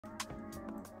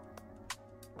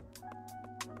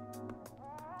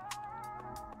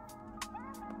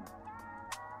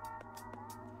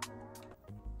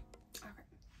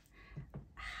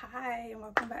Hi and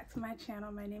welcome back to my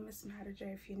channel. My name is Matter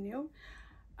J if you're new.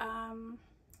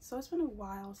 So it's been a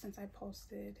while since I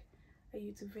posted a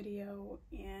YouTube video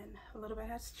and a little bit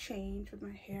has changed with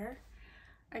my hair.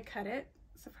 I cut it,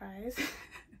 surprise.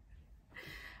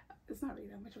 It's not really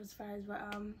that much of a surprise,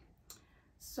 but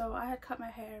so I had cut my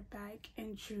hair back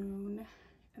in June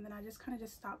and then I just kind of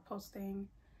stopped posting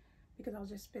because I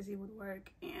was just busy with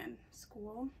work and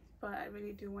school, but I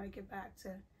really do want to get back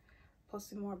to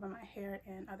posting more about my hair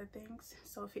and other things.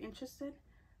 So if you're interested,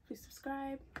 please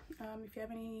subscribe. If you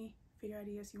have any video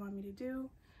ideas you want me to do,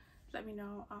 let me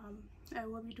know. I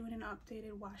will be doing an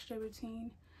updated wash day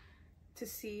routine to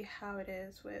see how it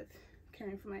is with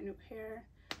caring for my new hair.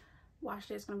 Wash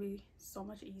day is going to be so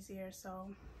much easier, so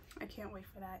I can't wait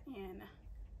for that. And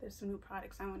there's some new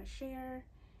products I want to share,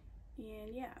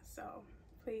 and yeah, so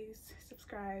please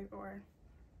subscribe or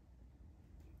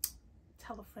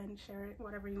tell a friend, share it,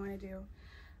 whatever you want to do.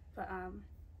 But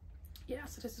yeah,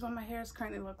 so this is what my hair is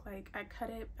currently look like. I cut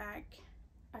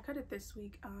it this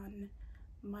week on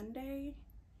Monday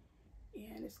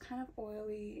and it's kind of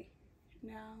oily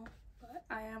now, but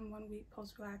I am 1 week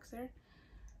post relaxer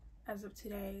as of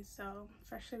today, so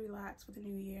freshly relaxed for the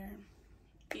new year,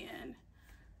 and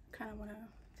kind of want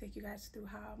to take you guys through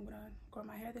how I'm gonna grow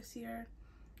my hair this year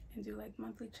and do like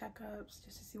monthly checkups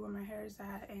just to see where my hair is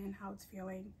at and how it's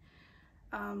feeling.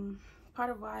 Part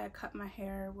of why I cut my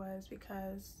hair was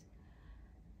because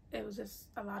it was just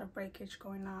a lot of breakage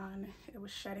going on. It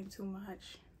was shedding too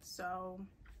much, so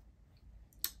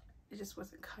it just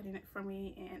wasn't cutting it for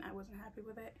me and I wasn't happy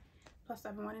with it. Plus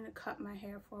I've been wanting to cut my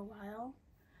hair for a while.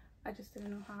 I just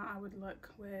didn't know how I would look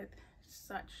with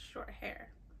such short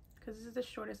hair, because this is the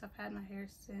shortest I've had my hair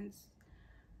since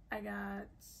I got,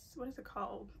 what is it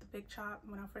called, the big chop,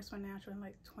 when I first went natural in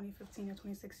like 2015 or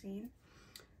 2016.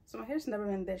 So my hair's never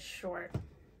been this short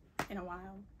in a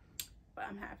while, but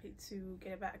I'm happy to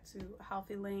get it back to a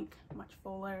healthy length, much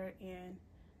fuller, and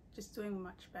just doing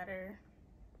much better.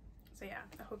 So yeah,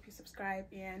 I hope you subscribe,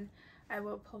 and I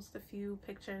will post a few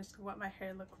pictures of what my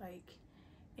hair looked like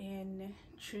in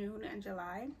June and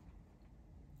July.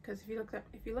 Because if you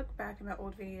look back in my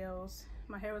old videos,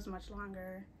 my hair was much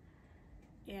longer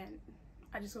and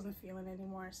I just wasn't feeling it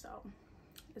anymore. So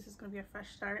this is gonna be a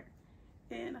fresh start,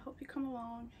 and I hope you come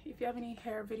along. If you have any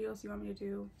hair videos you want me to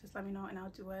do, just let me know and I'll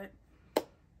do it.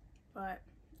 But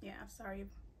yeah, sorry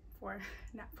for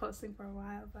not posting for a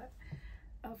while, but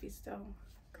I hope you still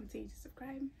continue to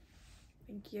subscribe.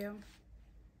 Thank you.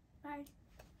 Bye.